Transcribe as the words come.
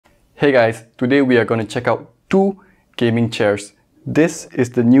Hey guys, today we are going to check out two gaming chairs. This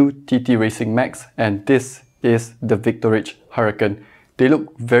is the new TTRacing Maxx and this is the Victorage Huracan. They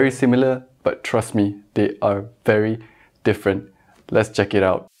look very similar, but trust me, they are very different. Let's check it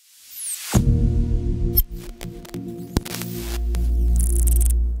out.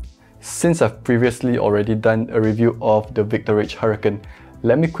 Since I've previously already done a review of the Victorage Huracan,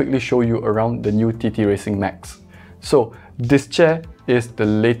 let me quickly show you around the new TTRacing Maxx. So this chair is the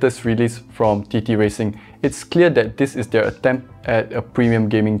latest release from TTRacing. It's clear that this is their attempt at a premium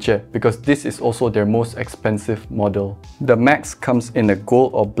gaming chair because this is also their most expensive model. The Maxx comes in a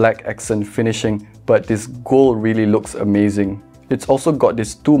gold or black accent finishing, but this gold really looks amazing. It's also got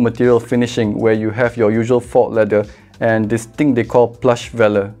this two material finishing where you have your usual faux leather and this thing they call plush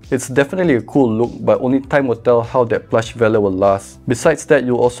velour. It's definitely a cool look, but only time will tell how that plush velour will last. Besides that,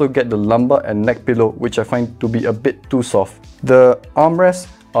 you'll also get the lumbar and neck pillow, which I find to be a bit too soft. The armrests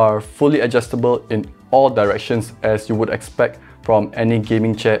are fully adjustable in all directions as you would expect from any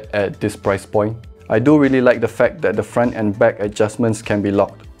gaming chair at this price point. I do really like the fact that the front and back adjustments can be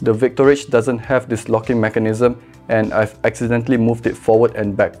locked. The Victorage doesn't have this locking mechanism and I've accidentally moved it forward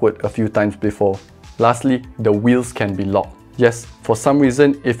and backward a few times before. Lastly, the wheels can be locked. Yes, for some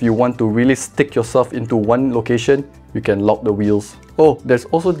reason, if you want to really stick yourself into one location, you can lock the wheels. Oh, there's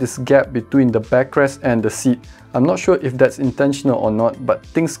also this gap between the backrest and the seat. I'm not sure if that's intentional or not, but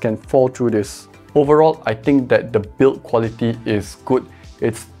things can fall through this. Overall, I think that the build quality is good.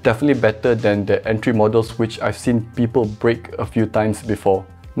 It's definitely better than the entry models which I've seen people break a few times before.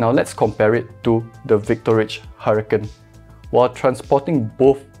 Now let's compare it to the Victorage Huracan. While transporting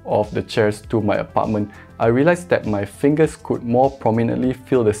both of the chairs to my apartment, I realized that my fingers could more prominently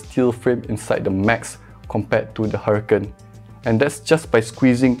feel the steel frame inside the Maxx compared to the Huracan. And that's just by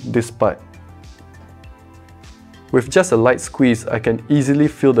squeezing this part. With just a light squeeze, I can easily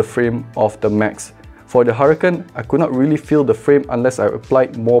feel the frame of the Maxx. For the Huracan, I could not really feel the frame unless I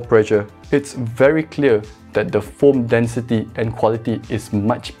applied more pressure. It's very clear that the foam density and quality is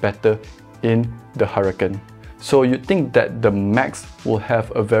much better in the Huracan. So you'd think that the Maxx will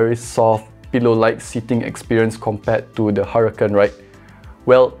have a very soft, pillow-like seating experience compared to the Huracan, right?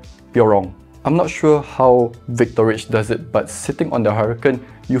 Well, you're wrong. I'm not sure how Victorage does it, but sitting on the Huracan,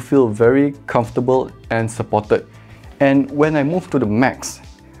 you feel very comfortable and supported. And when I move to the Maxx,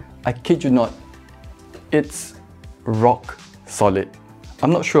 I kid you not, it's rock solid.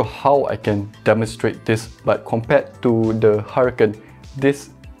 I'm not sure how I can demonstrate this, but compared to the Huracan, this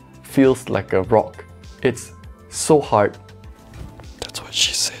feels like a rock. It's so hard. That's what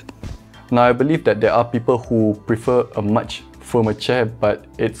she said. Now I believe that there are people who prefer a much firmer chair, but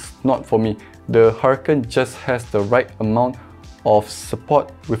it's not for me. The Huracan just has the right amount of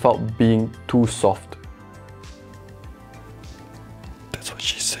support without being too soft. That's what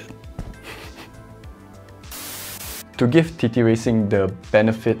she said. To give TTRacing the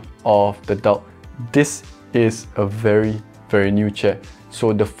benefit of the doubt, this is a very new chair.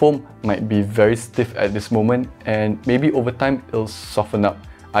 So the foam might be very stiff at this moment and maybe over time it'll soften up.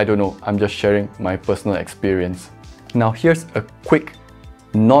 I don't know, I'm just sharing my personal experience. Now here's a quick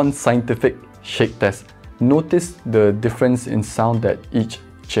non-scientific shake test. Notice the difference in sound that each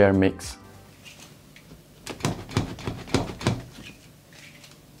chair makes.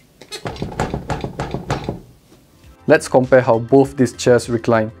 Let's compare how both these chairs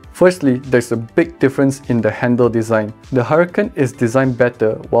recline. Firstly, there's a big difference in the handle design. The Huracan is designed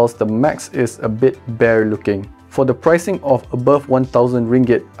better, whilst the Maxx is a bit bare looking. For the pricing of above 1000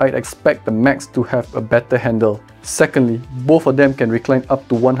 ringgit, I'd expect the Maxx to have a better handle. Secondly, both of them can recline up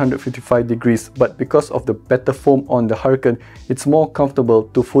to 155 degrees, but because of the better foam on the Huracan, it's more comfortable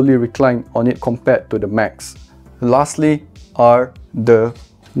to fully recline on it compared to the Maxx. Lastly are the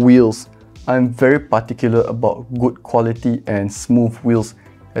wheels. I'm very particular about good quality and smooth wheels,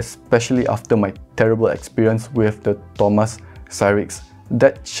 especially after my terrible experience with the Thomas Cyrix.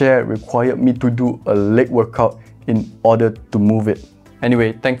 That chair required me to do a leg workout in order to move it.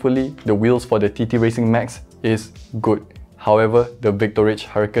 Anyway, thankfully, the wheels for the TTRacing Maxx is good. However, the Victorage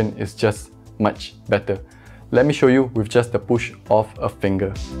Huracan is just much better. Let me show you with just the push of a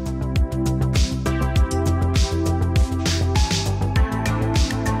finger.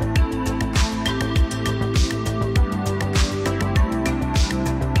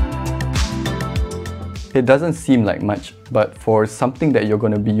 It doesn't seem like much, but for something that you're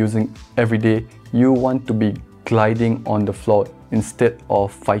going to be using every day, you want to be gliding on the floor instead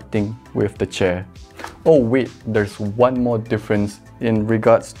of fighting with the chair. Oh wait, there's one more difference in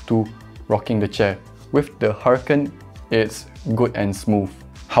regards to rocking the chair. With the Huracan, it's good and smooth.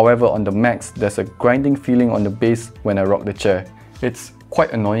 However, on the Maxx, there's a grinding feeling on the base when I rock the chair. It's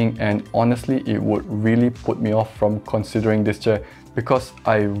quite annoying, and honestly it would really put me off from considering this chair because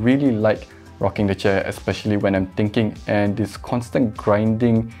I really like rocking the chair, especially when I'm thinking, and this constant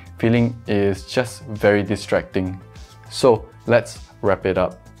grinding feeling is just very distracting. So let's wrap it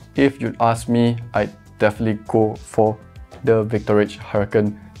up. If you'd ask me, I'd definitely go for the Victorage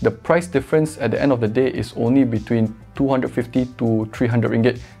Huracan. The price difference at the end of the day is only between 250 to 300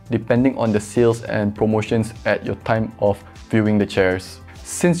 ringgit depending on the sales and promotions at your time of viewing the chairs.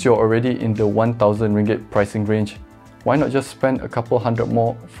 Since you're already in the 1000 ringgit pricing range, why not just spend a couple hundred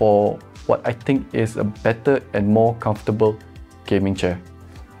more for what I think is a better and more comfortable gaming chair.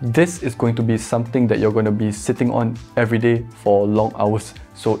 This is going to be something that you're going to be sitting on every day for long hours,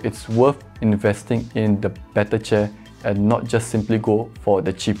 so it's worth investing in the better chair and not just simply go for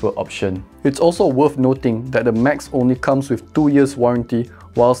the cheaper option. It's also worth noting that the Maxx only comes with 2 years warranty,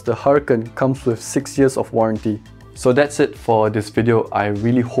 whilst the Huracan comes with 6 years of warranty. So that's it for this video. I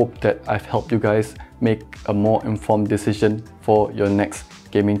really hope that I've helped you guys make a more informed decision for your next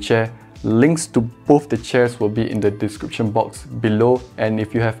gaming chair. Links to both the chairs will be in the description box below, and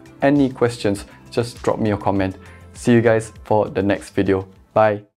if you have any questions, just drop me a comment. See you guys for the next video. Bye!